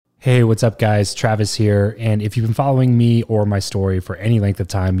Hey, what's up, guys? Travis here. And if you've been following me or my story for any length of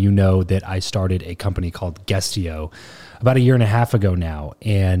time, you know that I started a company called Guestio about a year and a half ago now.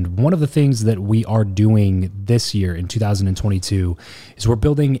 And one of the things that we are doing this year in 2022 is we're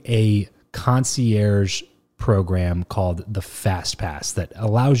building a concierge program called the Fast Pass that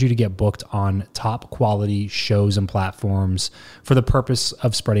allows you to get booked on top quality shows and platforms for the purpose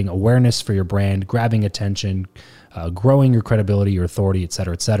of spreading awareness for your brand, grabbing attention, growing your credibility, your authority, et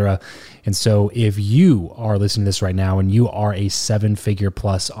cetera, et cetera. And so if you are listening to this right now and you are a 7-figure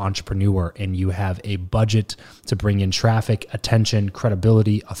plus entrepreneur and you have a budget to bring in traffic, attention,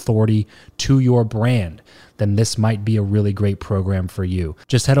 credibility, authority to your brand, then this might be a really great program for you.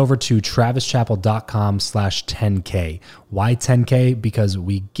 Just head over to travischappell.com/10K. Why 10K? Because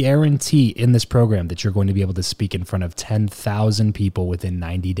we guarantee in this program that you're going to be able to speak in front of 10,000 people within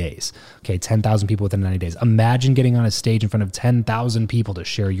 90 days. Okay, 10,000 people within 90 days. Imagine getting on a stage in front of 10,000 people to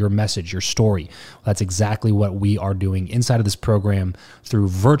share your message, your story. Well, that's exactly what we are doing inside of this program through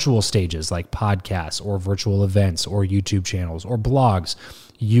virtual stages like podcasts or virtual events or YouTube channels or blogs.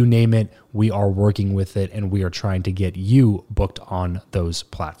 You name it, we are working with it, and we are trying to get you booked on those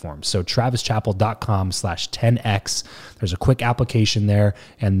platforms. So travischappell.com/10X. There's a quick application there,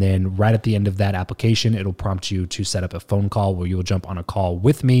 and then right at the end of that application, it'll prompt you to set up a phone call where you'll jump on a call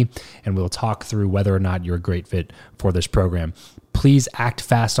with me, and we'll talk through whether or not you're a great fit for this program. Please act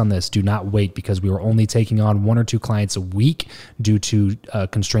fast on this. Do not wait, because we are only taking on 1 or 2 clients a week due to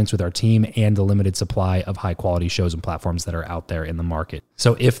constraints with our team and the limited supply of high quality shows and platforms that are out there in the market.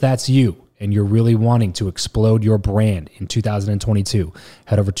 So if that's you and you're really wanting to explode your brand in 2022,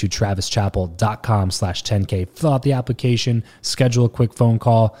 head over to travischappell.com/10K, fill out the application, schedule a quick phone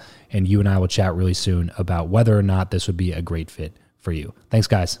call, and you and I will chat really soon about whether or not this would be a great fit for you. Thanks,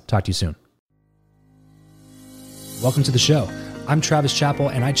 guys. Talk to you soon. Welcome to the show. I'm Travis Chappell,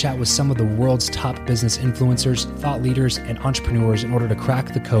 and I chat with some of the world's top business influencers, thought leaders, and entrepreneurs in order to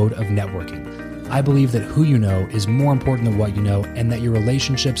crack the code of networking. I believe that who you know is more important than what you know, and that your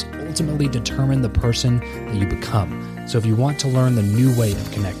relationships ultimately determine the person that you become. So if you want to learn the new way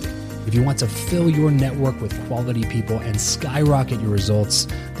of connecting, if you want to fill your network with quality people and skyrocket your results,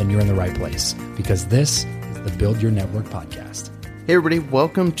 then you're in the right place, because this is the Build Your Network podcast. Hey everybody,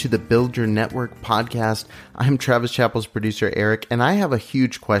 welcome to the Build Your Network podcast. I'm Travis Chappell's producer, Eric, and I have a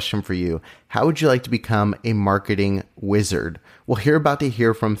huge question for you. How would you like to become a marketing wizard? Well, you're about to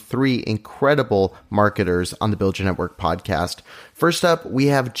hear from 3 incredible marketers on the Build Your Network podcast. First up, we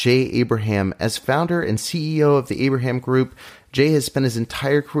have Jay Abraham. As founder and CEO of the Abraham Group, Jay has spent his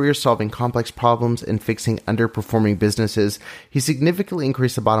entire career solving complex problems and fixing underperforming businesses. He significantly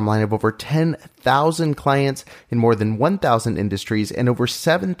increased the bottom line of over 10,000 clients in more than 1,000 industries and over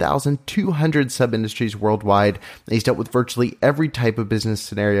 7,200 sub-industries worldwide. He's dealt with virtually every type of business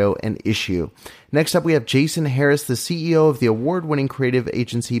scenario and issue. Next up, we have Jason Harris, the CEO of the award-winning creative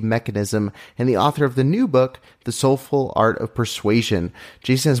agency Mechanism and the author of the new book, The Soulful Art of Persuasion.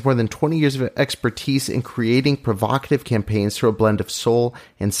 Jason has more than 20 years of expertise in creating provocative campaigns through a blend of soul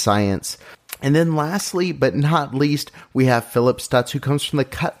and science. And then lastly, but not least, we have Philip Stutz, who comes from the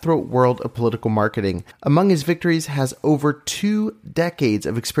cutthroat world of political marketing. Among his victories, has over 2 decades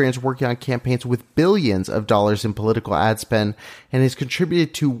of experience working on campaigns with billions of dollars in political ad spend, and has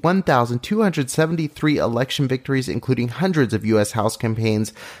contributed to 1,273 election victories, including hundreds of U.S. House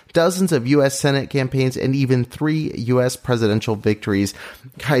campaigns, dozens of U.S. Senate campaigns, and even 3 U.S. presidential victories.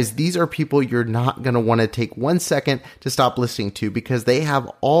 Guys, these are people you're not going to want to take 1 second to stop listening to, because they have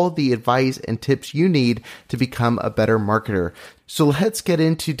all the advice and tips you need to become a better marketer. So let's get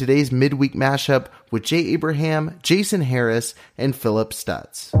into today's midweek mashup with Jay Abraham, Jason Harris, and Philip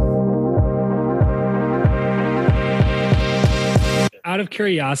Stutz. Out of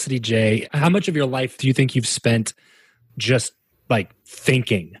curiosity, Jay, how much of your life do you think you've spent just like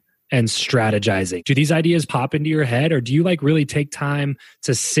thinking and strategizing? Do these ideas pop into your head, or do you like really take time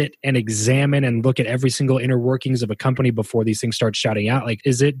to sit and examine and look at every single inner workings of a company before these things start shouting out? Like,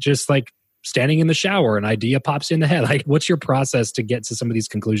 is it just like standing in the shower, an idea pops in the head? Like, what's your process to get to some of these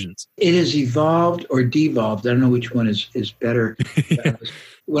conclusions? It has evolved or devolved. I don't know which one is better.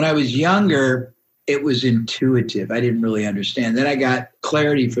 When I was younger, it was intuitive. I didn't really understand. Then I got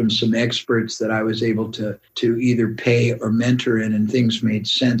clarity from some experts that I was able to either pay or mentor in, and things made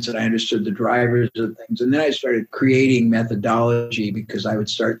sense, and I understood the drivers of things. And then I started creating methodology, because I would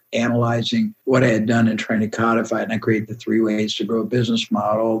start analyzing what I had done and trying to codify it. And I created the 3 ways to grow a business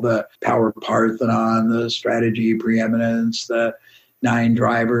model, the power Parthenon, the strategy preeminence, the Nine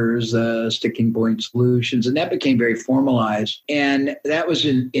Drivers, Sticking Point Solutions, and that became very formalized. And that was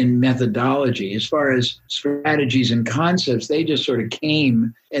in methodology. As far as strategies and concepts, they just sort of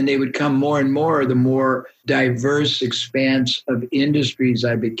came, and they would come more and more the more diverse expanse of industries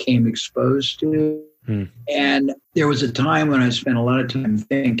I became exposed to. And there was a time when I spent a lot of time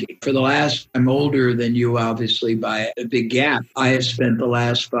thinking. I'm older than you, obviously, by a big gap. I have spent the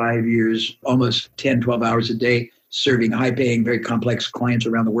last 5 years, almost 10, 12 hours a day, serving high-paying, very complex clients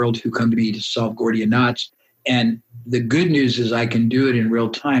around the world who come to me to solve Gordian knots. And the good news is I can do it in real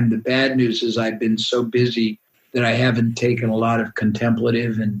time. The bad news is I've been so busy that I haven't taken a lot of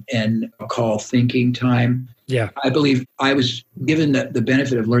contemplative and I'll call thinking time. Yeah. I believe I was given the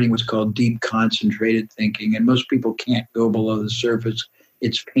benefit of learning what's called deep concentrated thinking, and most people can't go below the surface.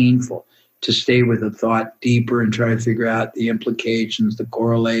 It's painful to stay with a thought deeper and try to figure out the implications, the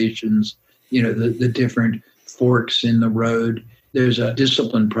correlations, the different forks in the road. There's a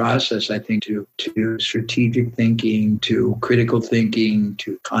disciplined process, I think, to strategic thinking, to critical thinking,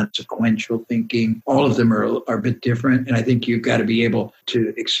 to consequential thinking. All of them are a bit different. And I think you've got to be able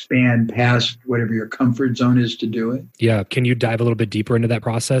to expand past whatever your comfort zone is to do it. Yeah. Can you dive a little bit deeper into that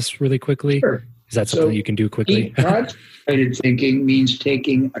process really quickly? Sure. Is that something that you can do quickly? Deep concentrated thinking means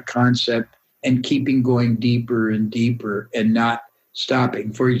taking a concept and keeping going deeper and deeper and not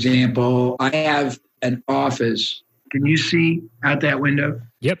stopping. For example, I have an office. Can you see out that window?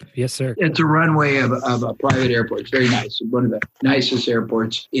 Yep. Yes, sir. It's a runway of a private airport. It's very nice. It's one of the nicest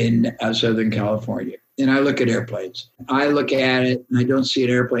airports in Southern California. And I look at airplanes. I look at it and I don't see an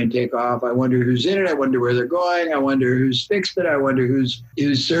airplane take off. I wonder who's in it. I wonder where they're going. I wonder who's fixed it. I wonder who's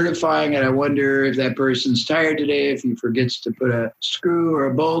certifying it. I wonder if that person's tired today, if he forgets to put a screw or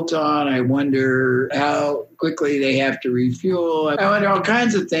a bolt on. I wonder how quickly they have to refuel. I wonder all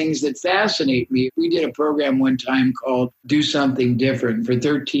kinds of things that fascinate me. We did a program one time called Do Something Different. For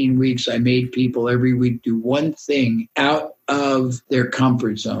 13 weeks, I made people every week do one thing out of their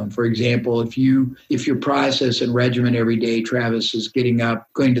comfort zone. For example, if your process and regimen every day, Travis, is getting up,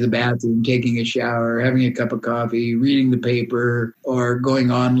 going to the bathroom, taking a shower, having a cup of coffee, reading the paper, or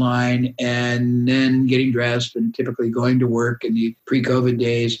going online, and then getting dressed and typically going to work in the pre-COVID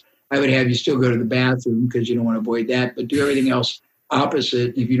days, I would have you still go to the bathroom because you don't want to avoid that, but do everything else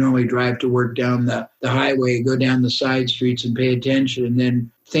opposite. If you normally drive to work down the highway, go down the side streets and pay attention, and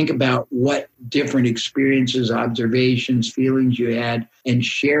then think about what different experiences, observations, feelings you had, and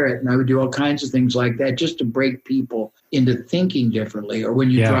share it. And I would do all kinds of things like that just to break people into thinking differently. Or when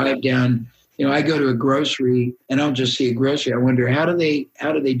you drive down, I go to a grocery and I'll just see a grocery. I wonder how do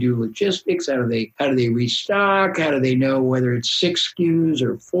they do logistics? How do they restock? How do they know whether it's 6 SKUs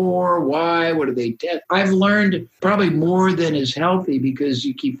or 4? Why? What do they test? I've learned probably more than is healthy because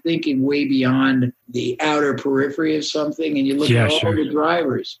you keep thinking way beyond the outer periphery of something and you look at all the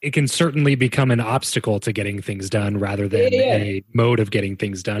drivers. It can certainly become an obstacle to getting things done rather than a mode of getting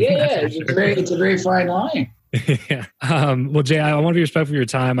things done. Yeah, it's a very fine line. Yeah. Well, Jay, I want to be respectful of your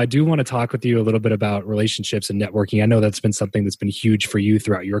time. I do want to talk with you a little bit about relationships and networking. I know that's been something that's been huge for you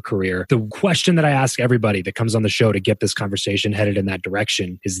throughout your career. The question that I ask everybody that comes on the show to get this conversation headed in that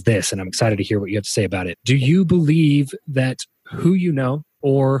direction is this, and I'm excited to hear what you have to say about it. Do you believe that who you know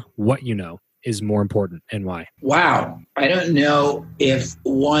or what you know is more important, and why? Wow. I don't know if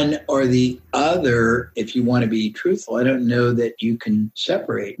one or the other, if you want to be truthful, I don't know that you can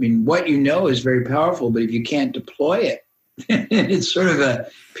separate. I mean, what you know is very powerful, but if you can't deploy it, it's sort of a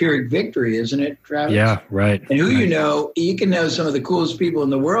Pyrrhic victory, isn't it, Travis? Yeah, right. And who you know, you can know some of the coolest people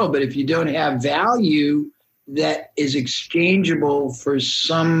in the world, but if you don't have value that is exchangeable for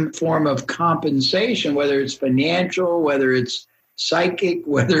some form of compensation, whether it's financial, whether it's psychic,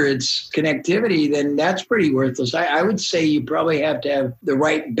 whether it's connectivity, then that's pretty worthless. I would say you probably have to have the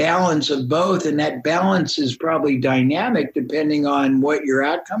right balance of both, and that balance is probably dynamic depending on what your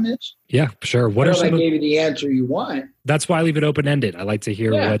outcome is. Yeah, sure. I gave you the answer you want. That's why I leave it open-ended. I like to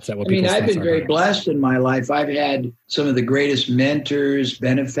hear what people say. I've been very blessed in my life. I've had some of the greatest mentors,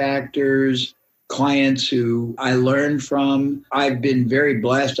 benefactors, clients who I learned from. I've been very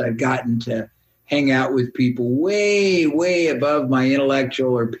blessed. I've gotten to hang out with people way, way above my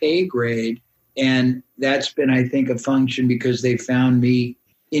intellectual or pay grade. And that's been, I think, a function because they found me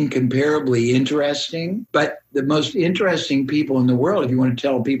incomparably interesting. But the most interesting people in the world, if you want to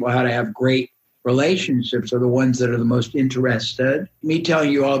tell people how to have great relationships, are the ones that are the most interested. Me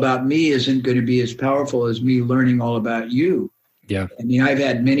telling you all about me isn't going to be as powerful as me learning all about you. Yeah. I mean, I've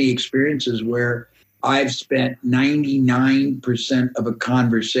had many experiences where I've spent 99% of a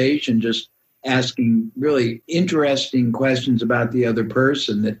conversation just asking really interesting questions about the other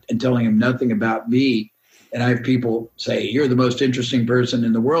person and telling them nothing about me. And I have people say, you're the most interesting person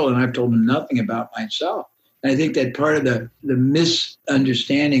in the world. And I've told them nothing about myself. And I think that part of the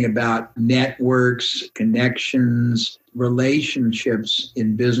misunderstanding about networks, connections, relationships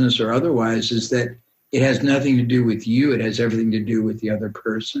in business or otherwise is that it has nothing to do with you. It has everything to do with the other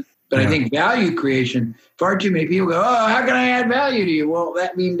person. But I think value creation, far too many people go, oh, how can I add value to you? Well,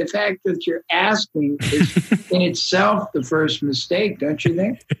 that means the fact that you're asking is in itself the first mistake, don't you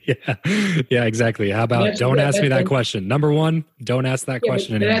think? Yeah, exactly. How about don't ask me that question? Number one, don't ask that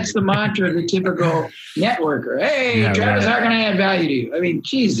question anymore. That's the mantra of the typical networker. Hey, Travis, how can I add value to you? I mean,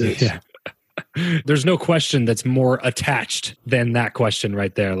 Jesus. Yeah. There's no question that's more attached than that question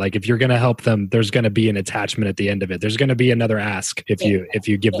right there. Like if you're going to help them, there's going to be an attachment at the end of it. There's going to be another ask if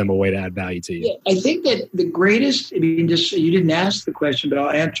you give them a way to add value to you. Yeah, I think that the greatest, you didn't ask the question, but I'll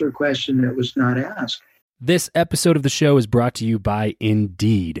answer a question that was not asked. This episode of the show is brought to you by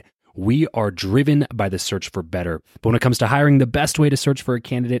Indeed. We are driven by the search for better. But when it comes to hiring, the best way to search for a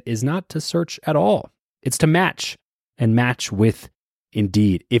candidate is not to search at all. It's to match and match with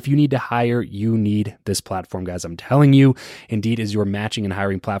Indeed. If you need to hire, you need this platform, guys. I'm telling you, Indeed is your matching and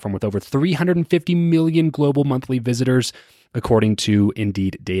hiring platform with over 350 million global monthly visitors, according to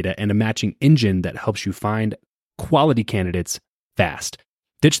Indeed data, and a matching engine that helps you find quality candidates fast.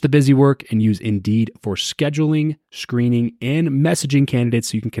 Ditch the busy work and use Indeed for scheduling, screening, and messaging candidates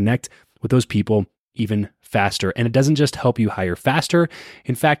so you can connect with those people even faster. And it doesn't just help you hire faster.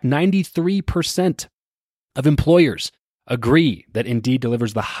 In fact, 93% of employers agree that Indeed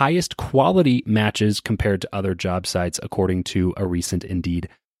delivers the highest quality matches compared to other job sites, according to a recent Indeed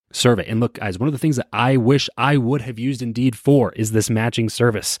survey. And look, guys, one of the things that I wish I would have used Indeed for is this matching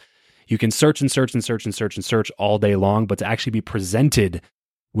service. You can search and search and search and search and search all day long, but to actually be presented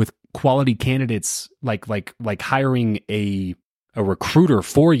with quality candidates, like hiring a recruiter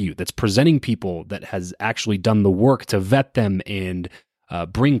for you that's presenting people that has actually done the work to vet them and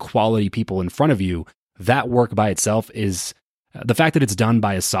bring quality people in front of you. That work by itself is the fact that it's done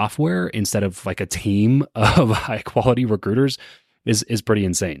by a software instead of like a team of high quality recruiters is pretty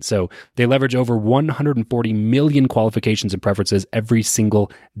insane. So they leverage over 140 million qualifications and preferences every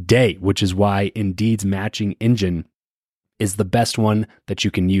single day, which is why Indeed's matching engine is the best one that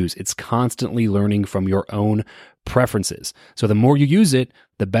you can use. It's constantly learning from your own preferences. So the more you use it,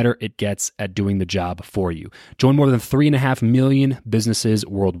 the better it gets at doing the job for you. Join more than 3.5 million businesses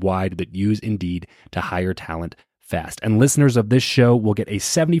worldwide that use Indeed to hire talent fast. And listeners of this show will get a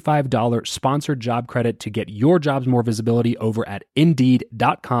 $75 sponsored job credit to get your jobs more visibility over at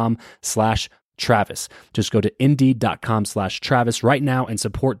Indeed.com/Travis. Just go to Indeed.com/Travis right now and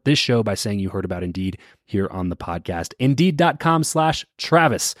support this show by saying you heard about Indeed here on the podcast.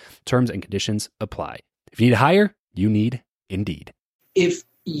 Indeed.com/Travis. Terms and conditions apply. If you need to hire, you need Indeed. If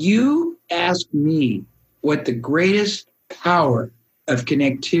you ask me what the greatest power of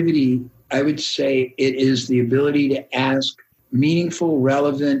connectivity, I would say it is the ability to ask meaningful,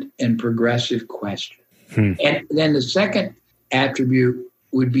 relevant, and progressive questions. And then the second attribute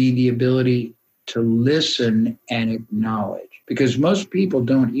would be the ability to listen and acknowledge, because most people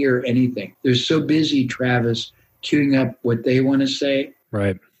don't hear anything. They're so busy, Travis, queuing up what they want to say.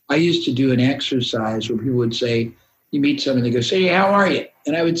 Right. I used to do an exercise where people would say, you meet someone, they go, say, how are you?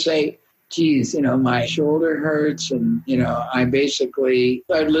 And I would say, geez, my shoulder hurts. And, I'd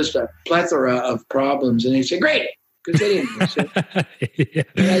list a plethora of problems. And they'd say, great, because they didn't listen. Yeah.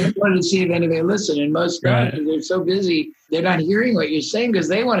 And I just wanted to see if anybody listened. And most times they're so busy, they're not hearing what you're saying because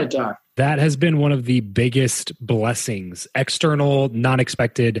they want to talk. That has been one of the biggest blessings, external,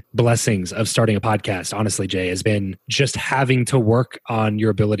 non-expected blessings of starting a podcast, honestly, Jay, has been just having to work on your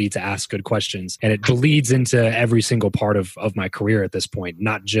ability to ask good questions. And it bleeds into every single part of my career at this point,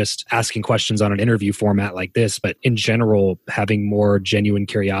 not just asking questions on an interview format like this, but in general, having more genuine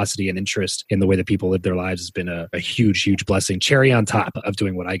curiosity and interest in the way that people live their lives has been a huge, huge blessing. Cherry on top of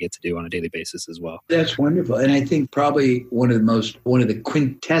doing what I get to do on a daily basis as well. That's wonderful. And I think probably one of the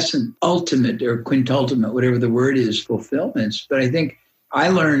quintessent ultimate or quintultimate, whatever the word is, fulfillments. But I think I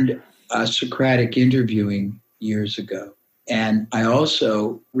learned Socratic interviewing years ago. And I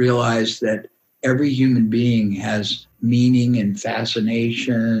also realized that every human being has meaning and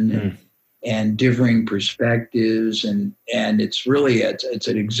fascination and differing perspectives. And it's really, it's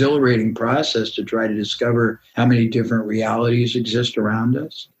an exhilarating process to try to discover how many different realities exist around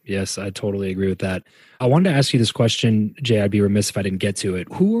us. Yes, I totally agree with that. I wanted to ask you this question, Jay. I'd be remiss if I didn't get to it.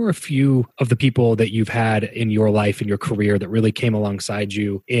 Who are a few of the people that you've had in your life, in your career, that really came alongside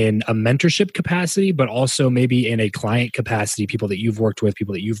you in a mentorship capacity, but also maybe in a client capacity, people that you've worked with,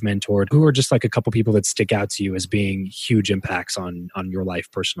 people that you've mentored? Who are just like a couple people that stick out to you as being huge impacts on your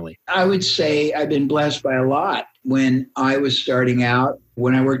life personally? I would say I've been blessed by a lot. When I was starting out,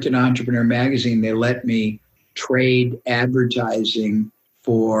 when I worked at Entrepreneur Magazine, they let me trade advertising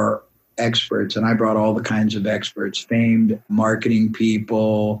for experts. And I brought all the kinds of experts, famed marketing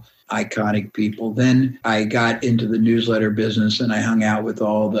people, iconic people. Then I got into the newsletter business and I hung out with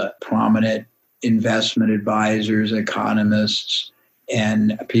all the prominent investment advisors, economists,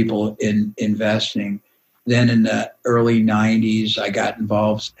 and people in investing. Then in the early 90s, I got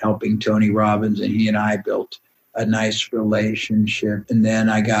involved helping Tony Robbins, and he and I built a nice relationship. And then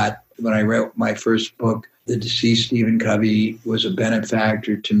when I wrote my first book, the deceased Stephen Covey was a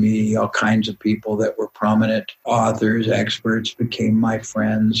benefactor to me. All kinds of people that were prominent authors, experts became my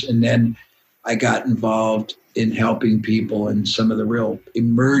friends. And then I got involved in helping people in some of the real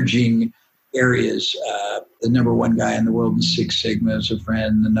emerging areas. The number one guy in the world in Six Sigma is a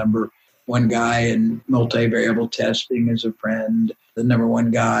friend. The number one guy in multivariable testing is a friend. The number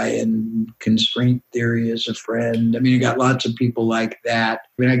one guy in constraint theory is a friend. I mean, I got lots of people like that.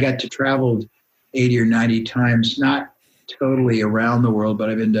 I mean, I got to travel 80 or 90 times, not totally around the world, but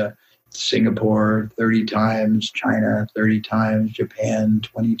I've been to Singapore 30 times, China 30 times, Japan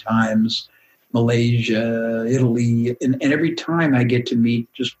 20 times, Malaysia, Italy. And every time I get to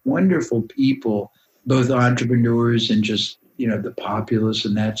meet just wonderful people, both entrepreneurs and just, the populace,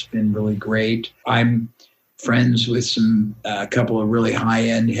 and that's been really great. I'm friends with a couple of really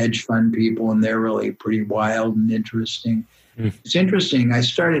high-end hedge fund people, and they're really pretty wild and interesting. It's interesting. I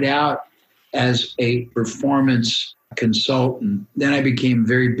started out as a performance consultant. Then I became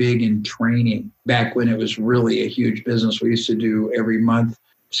very big in training. Back when it was really a huge business, we used to do every month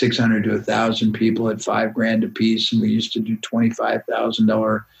 600 to 1,000 people at $5,000 a piece, and we used to do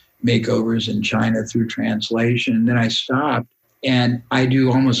 $25,000 makeovers in China through translation. And then I stopped, and I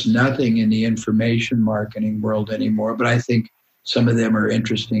do almost nothing in the information marketing world anymore, but I think some of them are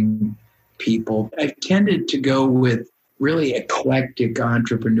interesting people. I've tended to go with really eclectic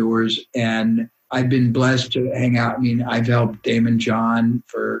entrepreneurs, and I've been blessed to hang out. I mean, I've helped Damon John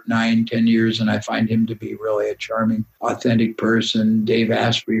for 9-10 years, and I find him to be really a charming, authentic person. Dave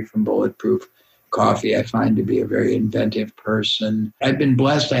Asprey from Bulletproof Coffee, I find to be a very inventive person. I've been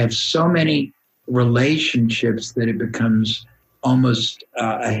blessed. I have so many relationships that it becomes almost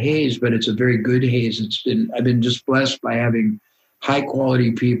a haze, but it's a very good haze. I've been just blessed by having high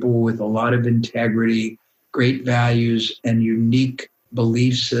quality people with a lot of integrity, great values, and unique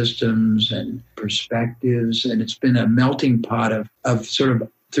belief systems and perspectives. And it's been a melting pot of sort of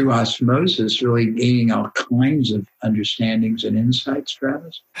through osmosis, really gaining all kinds of understandings and insights,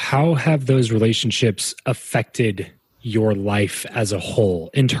 Travis. How have those relationships affected your life as a whole,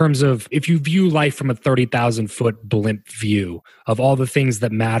 in terms of if you view life from a 30,000-foot blimp view of all the things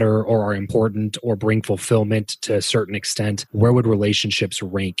that matter or are important or bring fulfillment to a certain extent, where would relationships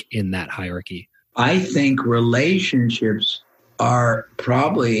rank in that hierarchy? I think relationships are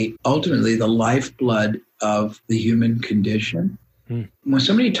probably ultimately the lifeblood of the human condition. When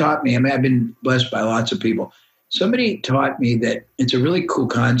somebody taught me, I've been blessed by lots of people. Somebody taught me that it's a really cool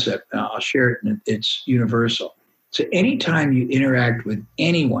concept, and I'll share it, and it's universal. So anytime you interact with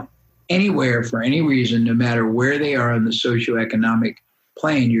anyone, anywhere, for any reason, no matter where they are on the socioeconomic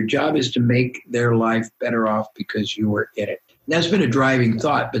plane, your job is to make their life better off because you were in it. And that's been a driving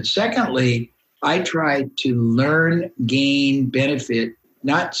thought. But secondly, I try to learn, gain, benefit,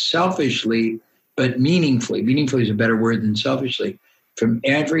 not selfishly, but meaningfully. Meaningfully is a better word than selfishly, from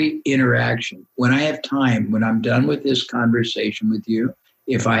every interaction. When I have time, when I'm done with this conversation with you,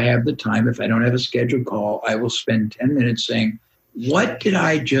 if I have the time, if I don't have a scheduled call, I will spend 10 minutes saying, what did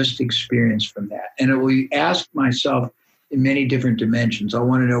I just experience from that? And I will ask myself in many different dimensions. I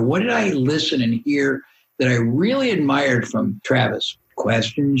want to know, what did I listen and hear that I really admired from Travis?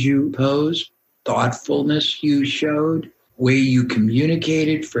 Questions you posed, thoughtfulness you showed, way you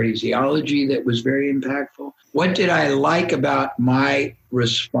communicated, phraseology that was very impactful. What did I like about my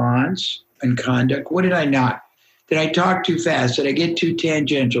response and conduct? What did I not? Did I talk too fast? Did I get too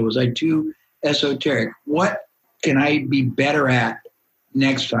tangential? Was I too esoteric? What can I be better at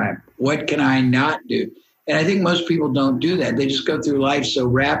next time? What can I not do? And I think most people don't do that. They just go through life so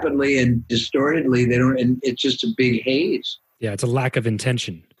rapidly and distortedly, and it's just a big haze. Yeah, it's a lack of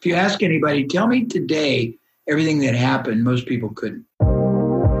intention. If you ask anybody, tell me today everything that happened, most people couldn't.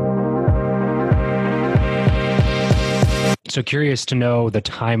 So curious to know the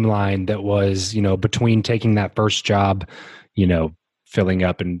timeline that was, between taking that first job, filling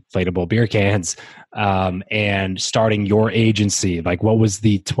up inflatable beer cans, and starting your agency. Like, what was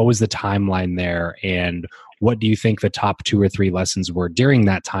the timeline there, and what do you think the top 2 or 3 lessons were during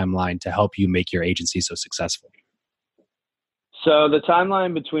that timeline to help you make your agency so successful? So the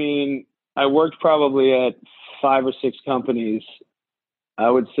timeline between, I worked probably at 5 or 6 companies, I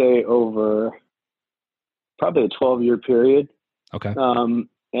would say over probably a 12-year period. Okay.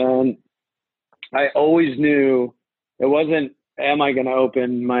 And I always knew it wasn't, am I going to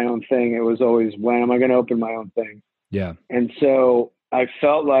open my own thing? It was always, when am I going to open my own thing? Yeah. And so I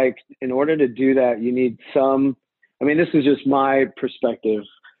felt like in order to do that, you need this is just my perspective.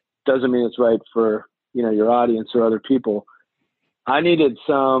 Doesn't mean it's right for, your audience or other people. I needed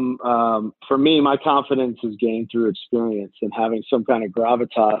for me, my confidence is gained through experience and having some kind of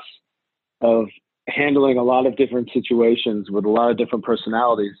gravitas of handling a lot of different situations with a lot of different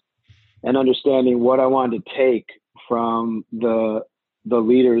personalities and understanding what I wanted to take from the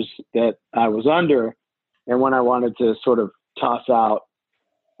leaders that I was under and when I wanted to sort of toss out.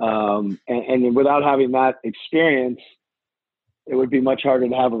 And without having that experience, it would be much harder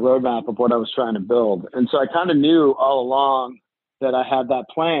to have a roadmap of what I was trying to build. And so I kind of knew all along that I had that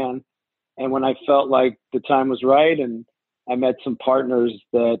plan. And when I felt like the time was right and I met some partners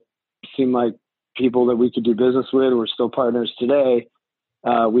that seemed like people that we could do business with, we're still partners today,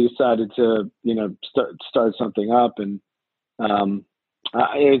 we decided to, start something up. And it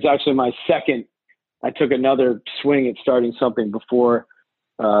was actually I took another swing at starting something before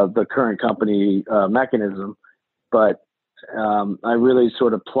the current company mechanism. But I really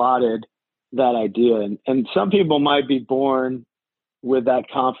sort of plotted that idea. And some people might be born with that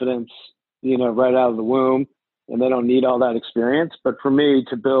confidence, right out of the womb, and they don't need all that experience. But for me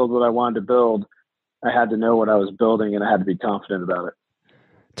to build what I wanted to build, I had to know what I was building and I had to be confident about it.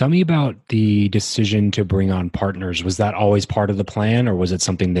 Tell me about the decision to bring on partners. Was that always part of the plan, or was it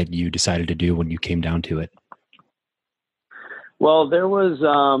something that you decided to do when you came down to it? Well, there was,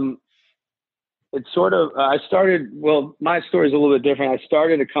 my story is a little bit different. I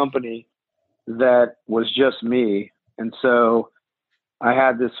started a company that was just me. And so I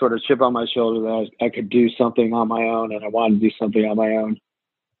had this sort of chip on my shoulder that I could do something on my own, and I wanted to do something on my own.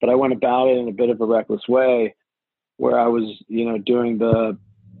 But I went about it in a bit of a reckless way where I was, doing the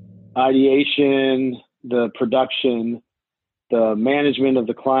ideation, the production, the management of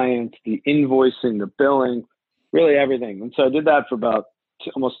the client, the invoicing, the billing, really everything. And so I did that for about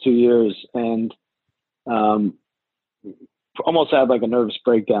almost 2 years and almost had like a nervous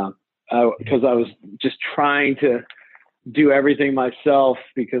breakdown because I was just trying to do everything myself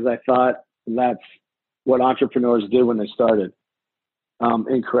because I thought that's what entrepreneurs did when they started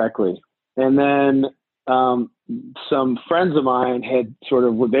incorrectly. And then some friends of mine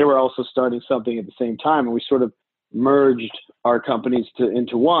they were also starting something at the same time, and we sort of merged our companies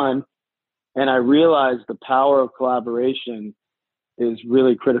into one. And I realized the power of collaboration is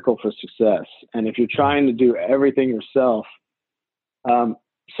really critical for success. And if you're trying to do everything yourself,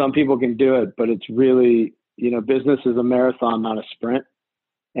 some people can do it, but it's really, business is a marathon, not a sprint.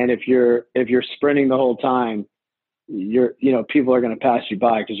 And if you're sprinting the whole time, people are going to pass you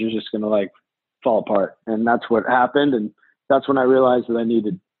by because you're just going to fall apart. And that's what happened. And that's when I realized that I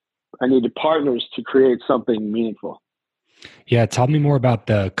needed partners to create something meaningful. Yeah. Tell me more about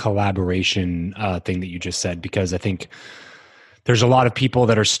the collaboration thing that you just said, because I think there's a lot of people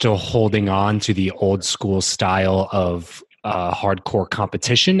that are still holding on to the old school style of hardcore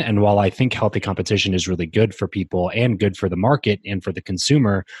competition. And while I think healthy competition is really good for people and good for the market and for the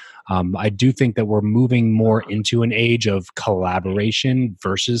consumer, I do think that we're moving more into an age of collaboration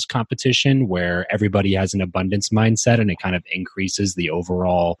versus competition, where everybody has an abundance mindset and it kind of increases the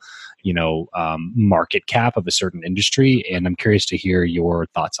overall, market cap of a certain industry. And I'm curious to hear your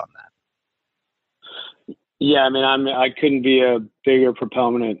thoughts on that. Yeah, I couldn't be a bigger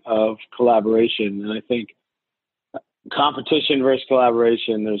proponent of collaboration. And I think competition versus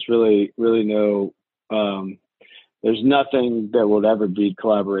collaboration, there's really, really no, there's nothing that will ever beat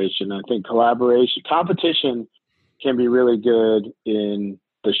collaboration. I think competition can be really good in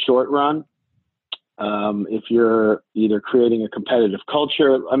the short run. If you're either creating a competitive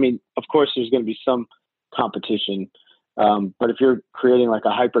culture, of course there's going to be some competition. But if you're creating like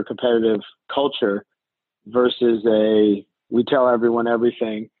a hyper competitive culture versus we tell everyone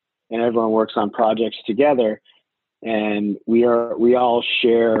everything and everyone works on projects together, and we all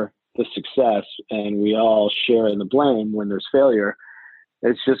share the success and we all share in the blame when there's failure,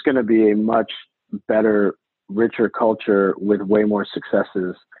 it's just going to be a much better, richer culture with way more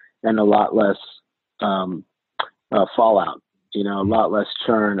successes and a lot less fallout, a lot less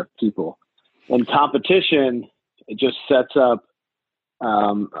churn of people. And competition, it just sets up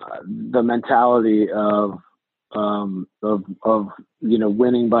the mentality of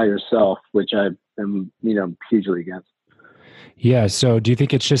winning by yourself, which I am, hugely against. Yeah. So do you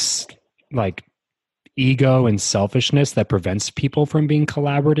think it's just like ego and selfishness that prevents people from being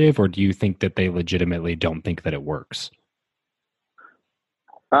collaborative, or do you think that they legitimately don't think that it works?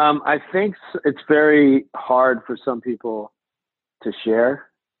 I think it's very hard for some people to share.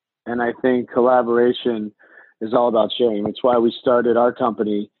 And I think collaboration is all about sharing. It's why we started our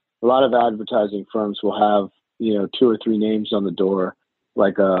company. A lot of advertising firms will have, 2 or 3 names on the door,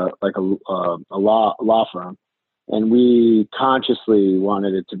 like a law firm. And we consciously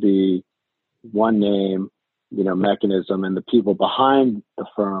wanted it to be one name, mechanism, and the people behind the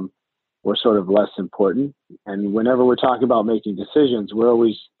firm were sort of less important. And whenever we're talking about making decisions, we're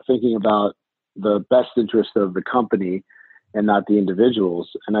always thinking about the best interest of the company and not the individuals.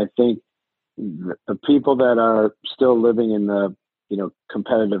 And I think the people that are still living in the,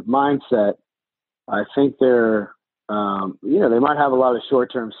 competitive mindset, I think they're, they might have a lot of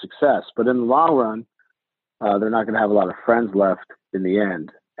short-term success, but in the long run, they're not going to have a lot of friends left in the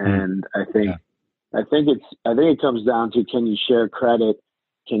end. And I think it comes down to, can you share credit?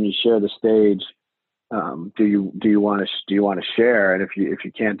 Can you share the stage? Do you want to share? And if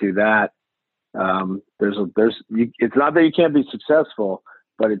you can't do that, it's not that you can't be successful,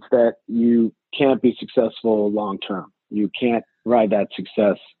 but it's that you can't be successful long term. You can't ride that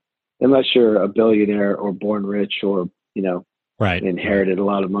success unless you're a billionaire or born rich or inherited a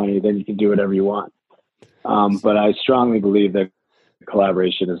lot of money. Then you can do whatever you want. But I strongly believe that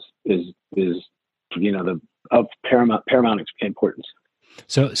collaboration is of paramount importance.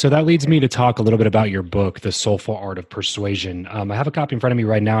 So that leads me to talk a little bit about your book, The Soulful Art of Persuasion. I have a copy in front of me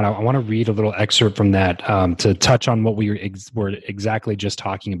right now, and I want to read a little excerpt from that to touch on what we were exactly just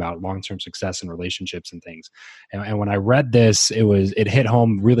talking about, long-term success and relationships and things. And when I read this, it hit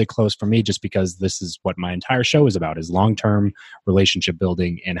home really close for me, just because this is what my entire show is about, is long-term relationship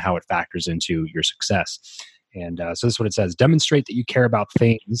building and how it factors into your success. And so this is what it says: demonstrate that you care about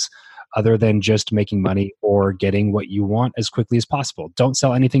things other than just making money or getting what you want as quickly as possible. Don't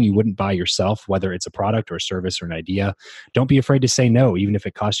sell anything you wouldn't buy yourself, whether it's a product or a service or an idea. Don't be afraid to say no, even if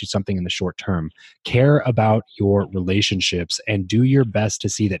it costs you something in the short term. Care about your relationships and do your best to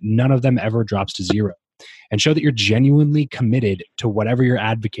see that none of them ever drops to zero. And show that you're genuinely committed to whatever you're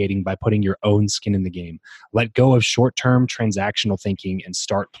advocating by putting your own skin in the game. Let go of short-term transactional thinking and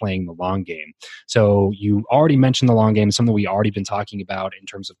start playing the long game. So you already mentioned the long game, something we already been talking about in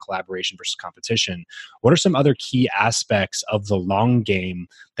terms of collaboration versus competition. What are some other key aspects of the long game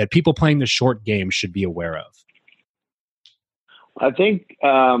that people playing the short game should be aware of? I think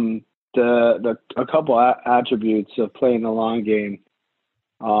a couple attributes of playing the long game.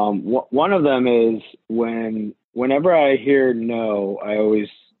 One of them is whenever I hear no, I always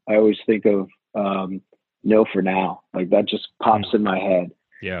think of no for now. Like that just pops in my head.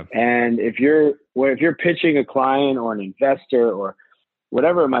 Yeah. And if you're pitching a client or an investor or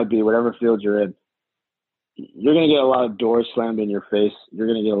whatever it might be, whatever field you're in, you're going to get a lot of doors slammed in your face. You're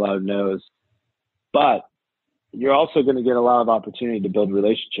going to get a lot of no's, but you're also going to get a lot of opportunity to build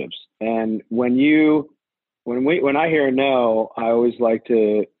relationships. And when I hear a no, I always like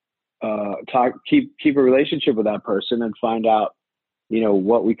to keep a relationship with that person and find out,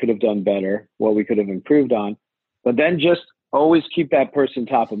 what we could have done better, what we could have improved on. But then just always keep that person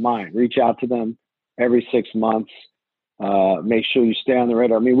top of mind. Reach out to them every 6 months. Make sure you stay on the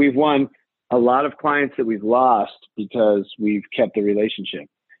radar. I mean, we've won a lot of clients that we've lost because we've kept the relationship.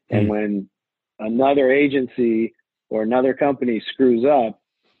 Mm-hmm. And when another agency or another company screws up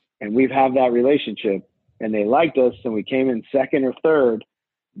and we've had that relationship, and they liked us, and we came in second or third,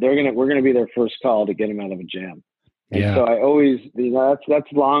 we're gonna be their first call to get them out of a jam. And so I always, that's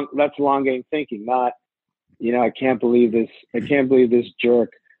long game thinking. Not, I can't believe this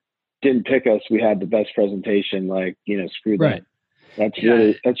jerk didn't pick us. We had the best presentation. Screw that.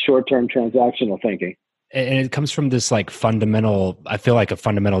 Right. That's short term transactional thinking. And it comes from this I feel like a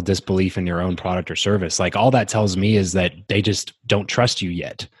fundamental disbelief in your own product or service. Like all that tells me is that they just don't trust you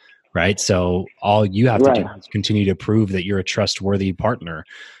yet. Right. So all you have to do is continue to prove that you're a trustworthy partner.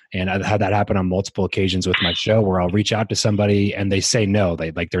 And I've had that happen on multiple occasions with my show where I'll reach out to somebody and they say no,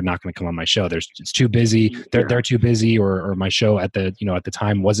 they're not going to come on my show. It's too busy. They're too busy, or my show at the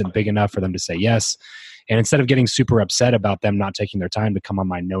time wasn't big enough for them to say yes. And instead of getting super upset about them not taking their time to come on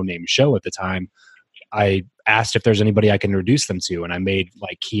my no-name show at the time, I asked if there's anybody I can introduce them to, and I made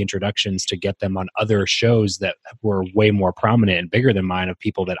like key introductions to get them on other shows that were way more prominent and bigger than mine, of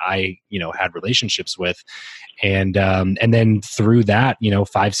people that I, had relationships with. And then through that,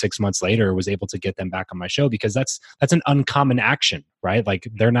 5-6 months later, was able to get them back on my show, because that's an uncommon action, right? Like,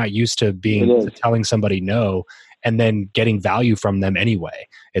 they're not used to telling somebody no and then getting value from them anyway.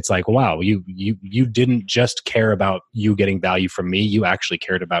 It's like, wow, you didn't just care about you getting value from me. You actually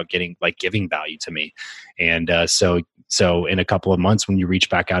cared about giving value to me. And so in a couple of months, when you reach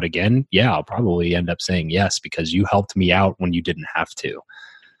back out again, yeah, I'll probably end up saying yes, because you helped me out when you didn't have to.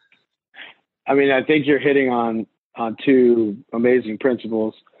 I mean, I think you're hitting on two amazing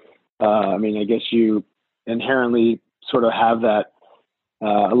principles. I mean, I guess you inherently sort of have that.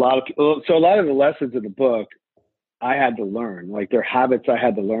 A lot of the lessons in the book, I had to learn. Like, they're habits I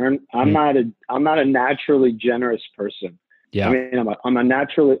had to learn. I'm not a naturally generous person. Yeah. I mean, I'm a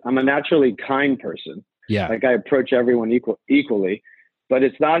naturally kind person. Yeah. Like, I approach everyone equally, but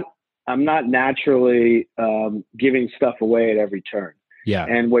I'm not naturally giving stuff away at every turn. Yeah.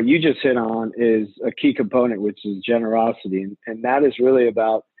 And what you just hit on is a key component, which is generosity. And that is really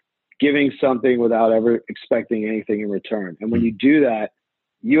about giving something without ever expecting anything in return. And when you do that,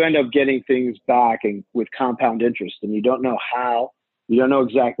 you end up getting things back and with compound interest, and you don't know how, you don't know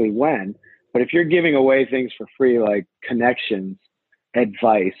exactly when, but if you're giving away things for free, like connections,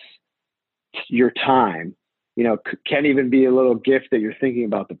 advice, your time, can even be a little gift that you're thinking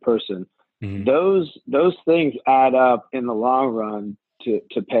about the person. Mm-hmm. Those things add up in the long run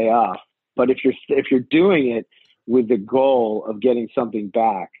to pay off. But if you're doing it with the goal of getting something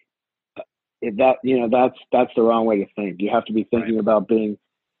back, that's the wrong way to think. You have to be thinking about being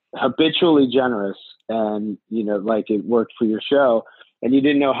habitually generous, and like, it worked for your show, and you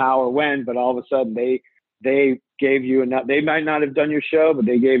didn't know how or when, but all of a sudden they gave you they might not have done your show, but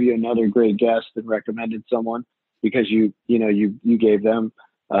they gave you another great guest and recommended someone because you gave them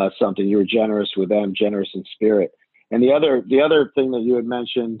something. You were generous with them, generous in spirit. And the other thing that you had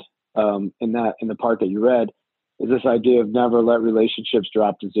mentioned in the part that you read is this idea of never let relationships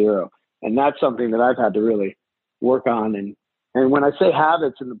drop to zero. And that's something that I've had to really work on. And when I say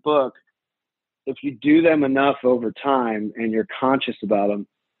habits in the book, if you do them enough over time and you're conscious about them,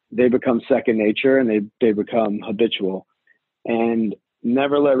 they become second nature, and they become habitual. And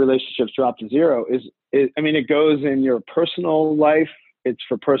never let relationships drop to zero it goes in your personal life. It's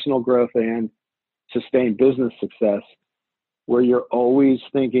for personal growth and sustained business success, where you're always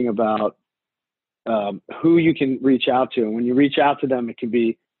thinking about who you can reach out to. And when you reach out to them, it can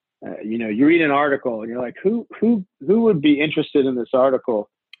be, you read an article and you're like, who would be interested in this article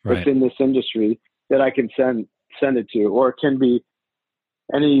that's in this industry that I can send it to? Or it can be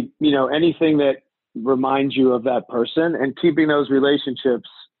anything that reminds you of that person, and keeping those relationships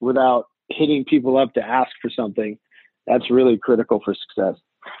without hitting people up to ask for something. That's really critical for success.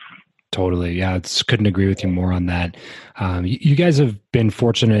 Totally. Yeah. Couldn't agree with you more on that. You guys have been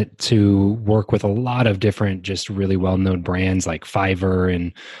fortunate to work with a lot of different, just really well-known brands like Fiverr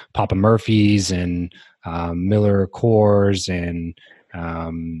and Papa Murphy's and Miller Coors and,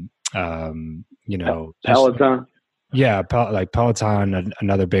 Peloton. Yeah. Like Peloton,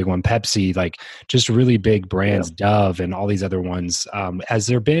 another big one, Pepsi, like just really big brands, Dove and all these other ones. Has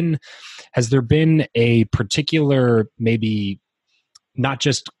there been a particular, maybe not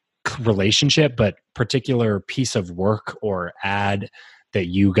just relationship, but particular piece of work or ad that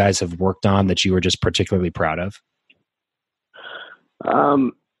you guys have worked on that you were just particularly proud of?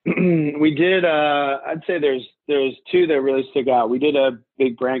 We did, I'd say there's two that really stick out. We did a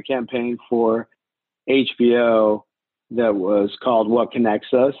big brand campaign for HBO that was called What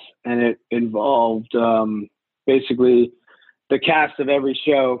Connects Us. And it involved, basically the cast of every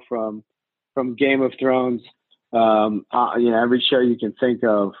show from Game of Thrones, every show you can think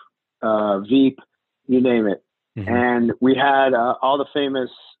of, Veep, you name it. Mm-hmm. And we had all the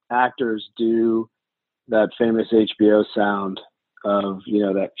famous actors do that famous HBO sound of,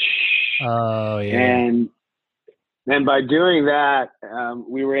 that shh. Oh, yeah. And by doing that,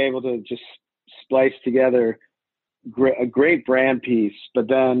 we were able to just splice together a great brand piece. But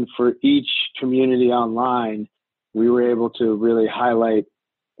then for each community online, we were able to really highlight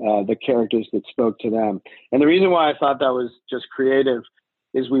the characters that spoke to them. And the reason why I thought that was just creative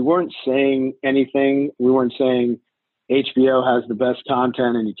is we weren't saying anything. We weren't saying HBO has the best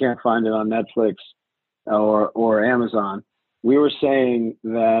content and you can't find it on Netflix or Amazon. We were saying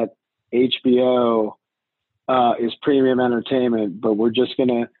that HBO is premium entertainment, but we're just going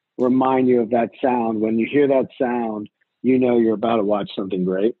to remind you of that sound. When you hear that sound, you're about to watch something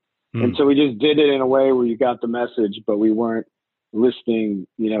great. And so we just did it in a way where you got the message, but we weren't listing,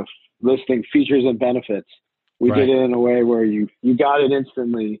 listing features and benefits. We did it in a way where you got it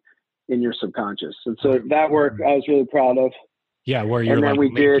instantly in your subconscious. And so that work I was really proud of. Yeah, where you're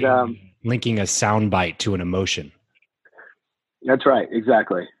linking a soundbite to an emotion. That's right,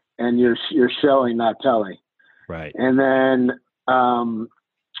 exactly. And you're showing, not telling. Right. And then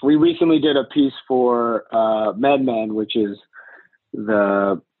we recently did a piece for MedMen, which is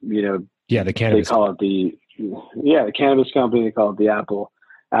the cannabis. They call it the cannabis company. They call it the Apple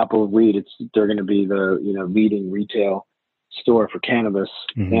of weed. They're going to be the leading retail store for cannabis.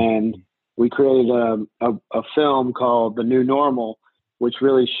 Mm-hmm. And we created a film called The New Normal, which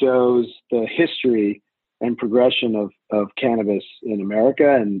really shows the history and progression of cannabis in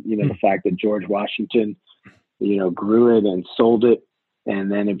America, and the fact that George Washington grew it and sold it,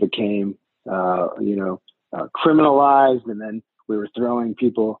 and then it became criminalized, and then we were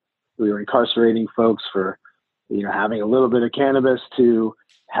incarcerating folks for having a little bit of cannabis, to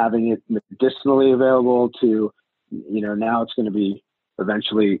having it medicinally available, to now it's going to be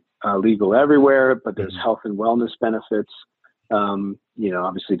eventually legal everywhere, but there's health and wellness benefits,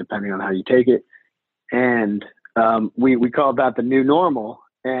 obviously depending on how you take it. And we called that the new normal.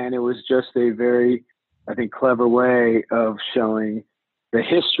 And it was just a very, I think, clever way of showing the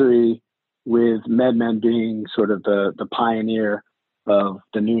history, with MedMen being sort of the pioneer of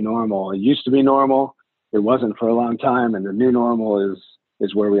the new normal. It used to be normal. It wasn't for a long time. And the new normal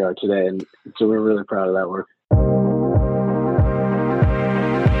is where we are today. And so we're really proud of that work.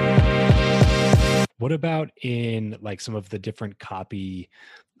 What about in like some of the different copy,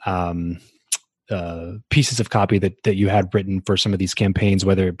 pieces of copy that you had written for some of these campaigns,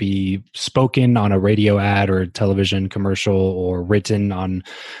 whether it be spoken on a radio ad or a television commercial, or written on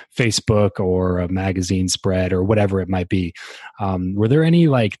Facebook or a magazine spread or whatever it might be? Were there any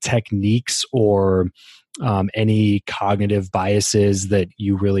like techniques or any cognitive biases that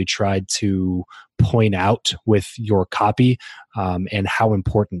you really tried to point out with your copy, and how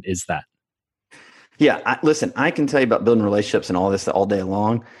important is that? Yeah, listen, I can tell you about building relationships and all this all day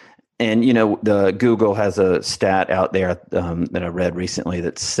long. And, the Google has a stat out there that I read recently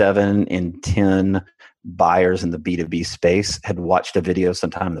that 7 in 10 buyers in the B2B space had watched a video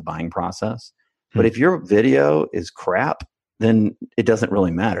sometime in the buying process. But if your video is crap, then it doesn't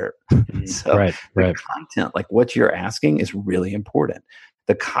really matter. So the content, like what you're asking, is really important.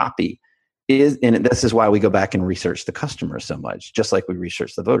 The copy is, and this is why we go back and research the customer so much, just like we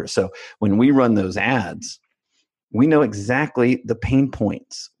research the voters. So when we run those ads, we know exactly the pain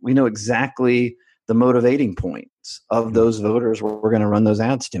points. We know exactly the motivating points of those voters we're going to run those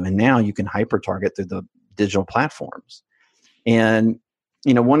ads to. And now you can hyper target through the digital platforms. And,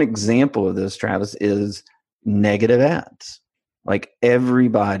 one example of this, Travis, is negative ads. Like,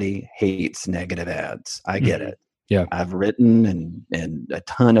 everybody hates negative ads. I get it. Yeah. I've written and a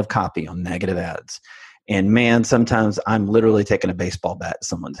ton of copy on negative ads. And man, sometimes I'm literally taking a baseball bat to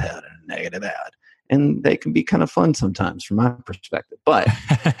someone's head in a negative ad. And they can be kind of fun sometimes from my perspective. But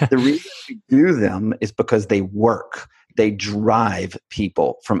the reason we do them is because they work. They drive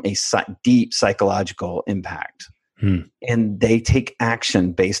people from a deep psychological impact. And they take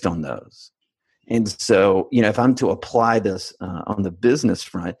action based on those. And so, if I'm to apply this on the business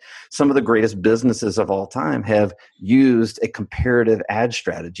front, some of the greatest businesses of all time have used a comparative ad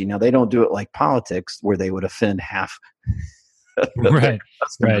strategy. Now, they don't do it like politics, where they would offend half. Right.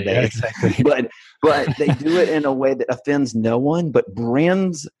 Yeah, exactly. But they do it in a way that offends no one, but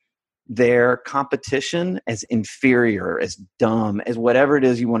brands their competition as inferior, as dumb, as whatever it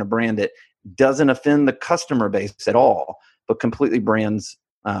is you want to brand it. Doesn't offend the customer base at all, but completely brands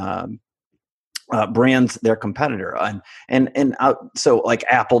their competitor. So like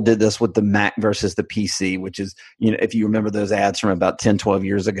Apple did this with the Mac versus the PC, which is, if you remember those ads from about 10, 12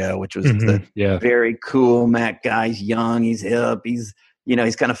 years ago, which was the very cool Mac guy. He's young, he's hip, he's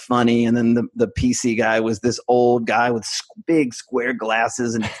kind of funny. And then the PC guy was this old guy with big square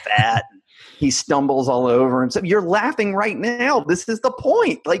glasses and fat. He stumbles all over. And so you're laughing right now. This is the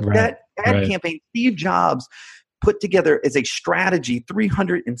point. Like that ad campaign, Steve Jobs put together as a strategy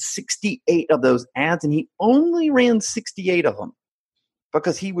 368 of those ads, and he only ran 68 of them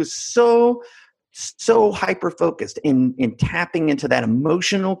because he was so hyper focused in tapping into that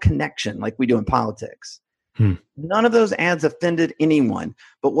emotional connection like we do in politics. None of those ads offended anyone,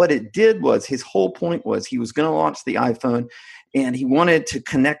 but what it did was, his whole point was, he was going to launch the iPhone, and he wanted to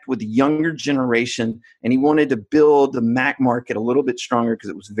connect with the younger generation, and he wanted to build the Mac market a little bit stronger because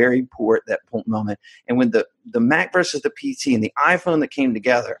it was very poor at that moment. And when the Mac versus the PC and the iPhone that came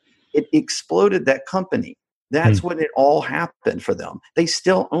together, it exploded that company. That's when it all happened for them. They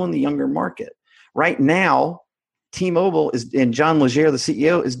still own the younger market. Right now, T-Mobile and John Legere, the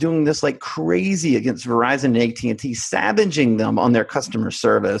CEO, is doing this like crazy against Verizon and AT&T, savaging them on their customer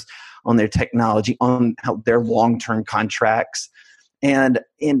service, on their technology, on how their long-term contracts, and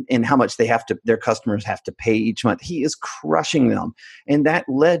in how much their customers have to pay each month. He is crushing them, and that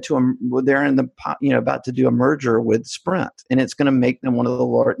led to they're about to do a merger with Sprint, and it's going to make them one of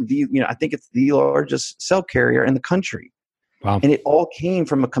I think it's the largest cell carrier in the country. Wow. And it all came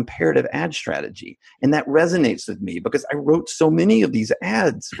from a comparative ad strategy. And that resonates with me because I wrote so many of these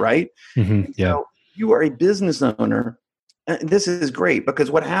ads, right? Mm-hmm. Yeah. So you are a business owner. And this is great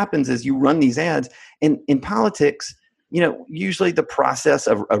because what happens is you run these ads, and in politics, usually the process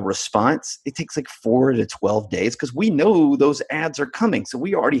of a response, it takes like 4 to 12 days because we know those ads are coming. So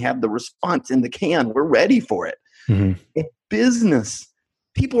we already have the response in the can. We're ready for it. Mm-hmm. In business,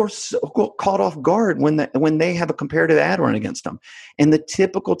 people are so caught off guard when they have a comparative ad run against them. And the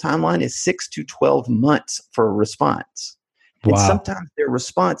typical timeline is 6 to 12 months for a response. Wow. And sometimes their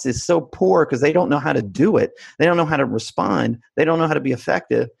response is so poor because they don't know how to do it. They don't know how to respond. They don't know how to be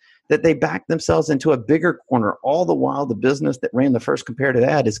effective, that they back themselves into a bigger corner. All the while the business that ran the first comparative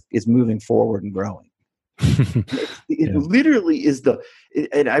ad is moving forward and growing. It literally is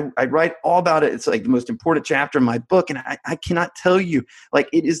and I write all about it. It's like the most important chapter in my book. And I cannot tell you, like,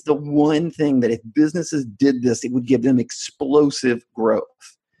 it is the one thing that if businesses did this, it would give them explosive growth.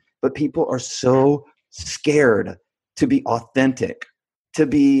 But people are so scared to be authentic, to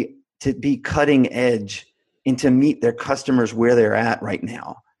be cutting edge, and to meet their customers where they're at right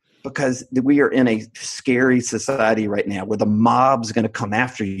now. Because we are in a scary society right now where the mob's going to come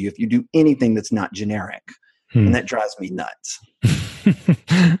after you if you do anything that's not generic. And that drives me nuts.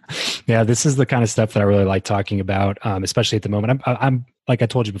 Yeah, this is the kind of stuff that I really like talking about, especially at the moment. I'm like I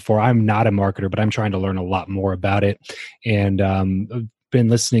told you before, I'm not a marketer, but I'm trying to learn a lot more about it. And I've been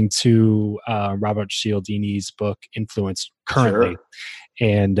listening to Robert Cialdini's book, Influence, currently. Sure.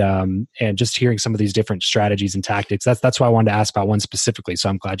 And just hearing some of these different strategies and tactics. That's why I wanted to ask about one specifically. So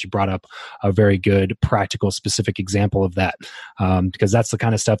I'm glad you brought up a very good, practical, specific example of that, because that's the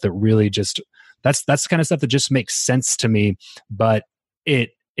kind of stuff that really that's the kind of stuff that just makes sense to me. But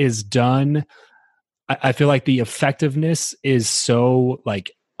it is done. I feel like the effectiveness is so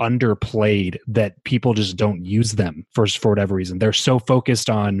like underplayed that people just don't use them for whatever reason. They're so focused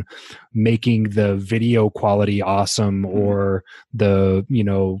on making the video quality awesome or the,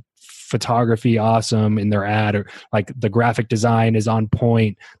 photography awesome in their ad, or like the graphic design is on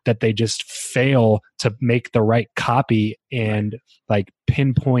point, that they just fail to make the right copy and like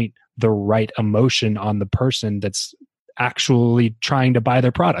pinpoint the right emotion on the person that's actually trying to buy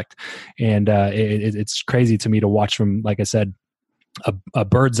their product. And it's crazy to me to watch from, like I said, a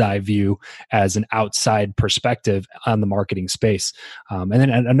bird's eye view as an outside perspective on the marketing space. And then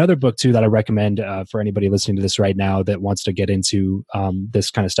another book too that I recommend for anybody listening to this right now that wants to get into this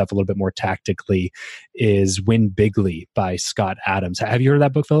kind of stuff a little bit more tactically is Win Bigly by Scott Adams. Have you heard of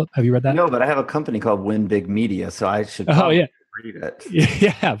that book, Philip? Have you read that? No, but I have a company called Win Big Media, so I should read it.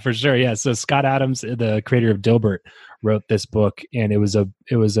 Yeah, for sure. Yeah. So Scott Adams, the creator of Dilbert, wrote this book, and it was a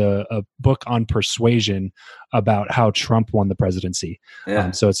book on persuasion about how Trump won the presidency.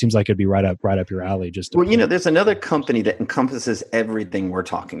 Yeah. So it seems like it'd be right up your alley. There's another company that encompasses everything we're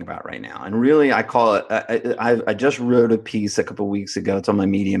talking about right now, and really, I call it. I just wrote a piece a couple of weeks ago. It's on my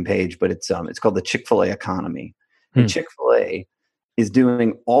Medium page, but it's called the Chick-fil-A economy. And Chick-fil-A is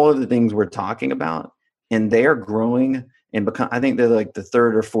doing all of the things we're talking about, and they are growing and I think they're like the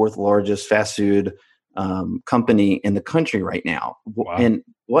third or fourth largest fast food company in the country right now. Wow. And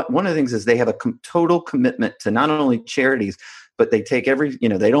one of the things is they have a total commitment to not only charities, but they take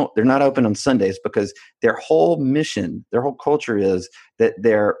they're not open on Sundays because their whole mission, their whole culture is that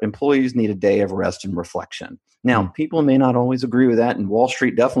their employees need a day of rest and reflection. Now, people may not always agree with that, and Wall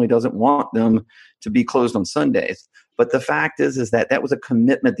Street definitely doesn't want them to be closed on Sundays. But the fact is that was a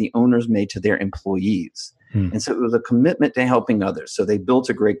commitment the owners made to their employees. And so it was a commitment to helping others. So they built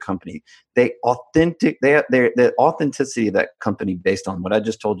a great company. The authenticity of that company based on what I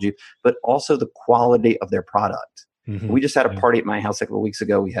just told you, but also the quality of their product. We just had a party at my house a couple of weeks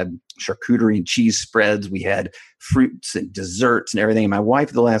ago. We had charcuterie and cheese spreads. We had fruits and desserts and everything. And my wife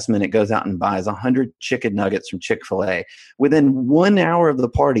at the last minute goes out and buys 100 chicken nuggets from Chick-fil-A. Within 1 hour of the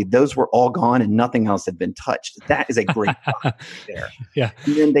party, those were all gone and nothing else had been touched. That is a great product there. Yeah.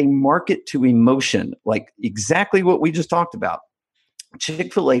 And then they market to emotion, like exactly what we just talked about.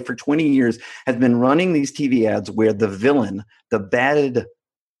 Chick-fil-A for 20 years has been running these TV ads where the villain, the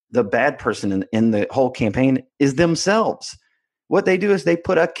bad person in the whole campaign is themselves. What they do is they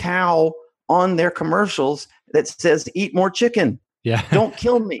put a cow on their commercials that says, "Eat more chicken." Yeah. Don't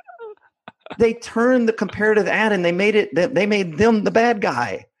kill me. they turned the comparative ad and they made them the bad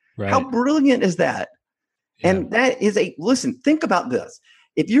guy. Right. How brilliant is that? Yeah. And that is listen, think about this.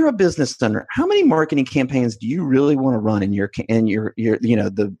 If you're a business owner, how many marketing campaigns do you really want to run in your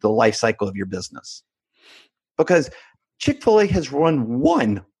the life cycle of your business? Because Chick-fil-A has run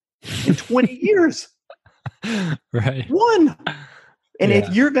one in 20 years. Right. One. And if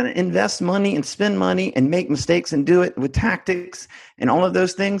you're going to invest money and spend money and make mistakes and do it with tactics and all of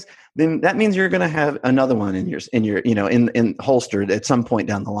those things, then that means you're going to have another one in holstered at some point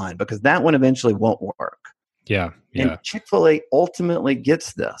down the line, because that one eventually won't work. Yeah. And Chick-fil-A ultimately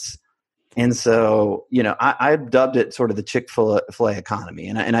gets this. And so, I've dubbed it sort of the Chick-fil-A economy.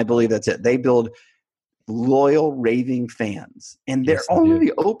 And I believe that's it. They build loyal, raving fans. And they're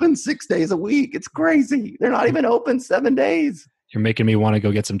only open 6 days a week. It's crazy. They're not even open 7 days. You're making me want to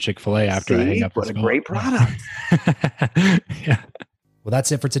go get some Chick-fil-A after I hang up. What a great product. Yeah. Well,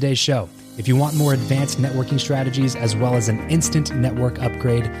 that's it for today's show. If you want more advanced networking strategies as well as an instant network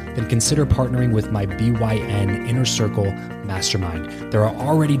upgrade, then consider partnering with my BYN Inner Circle Mastermind. There are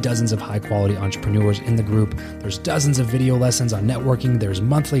already dozens of high-quality entrepreneurs in the group. There's dozens of video lessons on networking. There's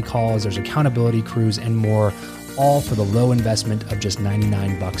monthly calls. There's accountability crews and more, all for the low investment of just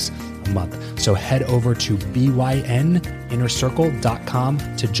 $99 a month. So head over to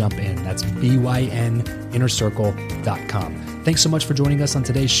byninnercircle.com to jump in. That's byninnercircle.com. Thanks so much for joining us on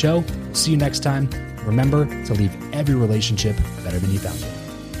today's show. See you next time. Remember to leave every relationship better than you found it.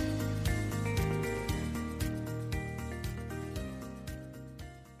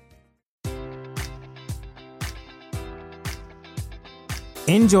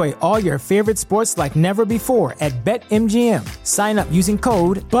 Enjoy all your favorite sports like never before at BetMGM. Sign up using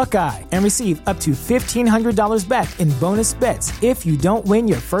code Buckeye and receive up to $1,500 back in bonus bets if you don't win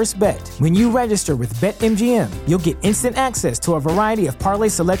your first bet. When you register with BetMGM, you'll get instant access to a variety of parlay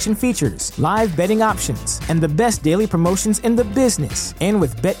selection features, live betting options, and the best daily promotions in the business. And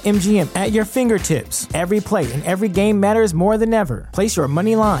with BetMGM at your fingertips, every play and every game matters more than ever. Place your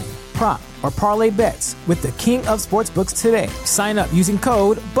money line, prop, or parlay bets with the king of sportsbooks today. Sign up using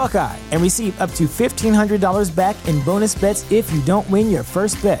code Buckeye and receive up to $1,500 back in bonus bets if you don't win your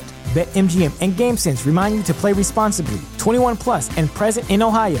first bet. BetMGM and GameSense remind you to play responsibly. 21 plus and present in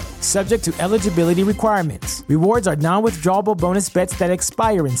Ohio, subject to eligibility requirements. Rewards are non-withdrawable bonus bets that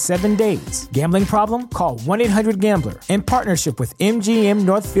expire in 7 days. Gambling problem? Call 1-800-GAMBLER in partnership with MGM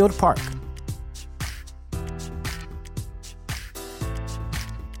Northfield Park.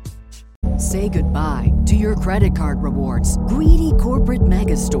 Say goodbye to your credit card rewards. Greedy corporate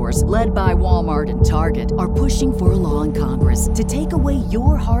mega stores, led by Walmart and Target, are pushing for a law in Congress to take away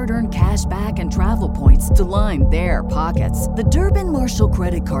your hard-earned cash back and travel points to line their pockets. The Durbin-Marshall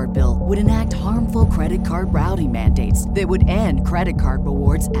credit card bill would enact harmful credit card routing mandates that would end credit card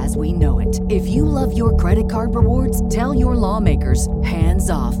rewards as we know it. If you love your credit card rewards, tell your lawmakers, hands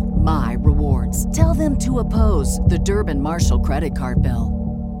off my rewards. Tell them to oppose the Durbin-Marshall credit card bill.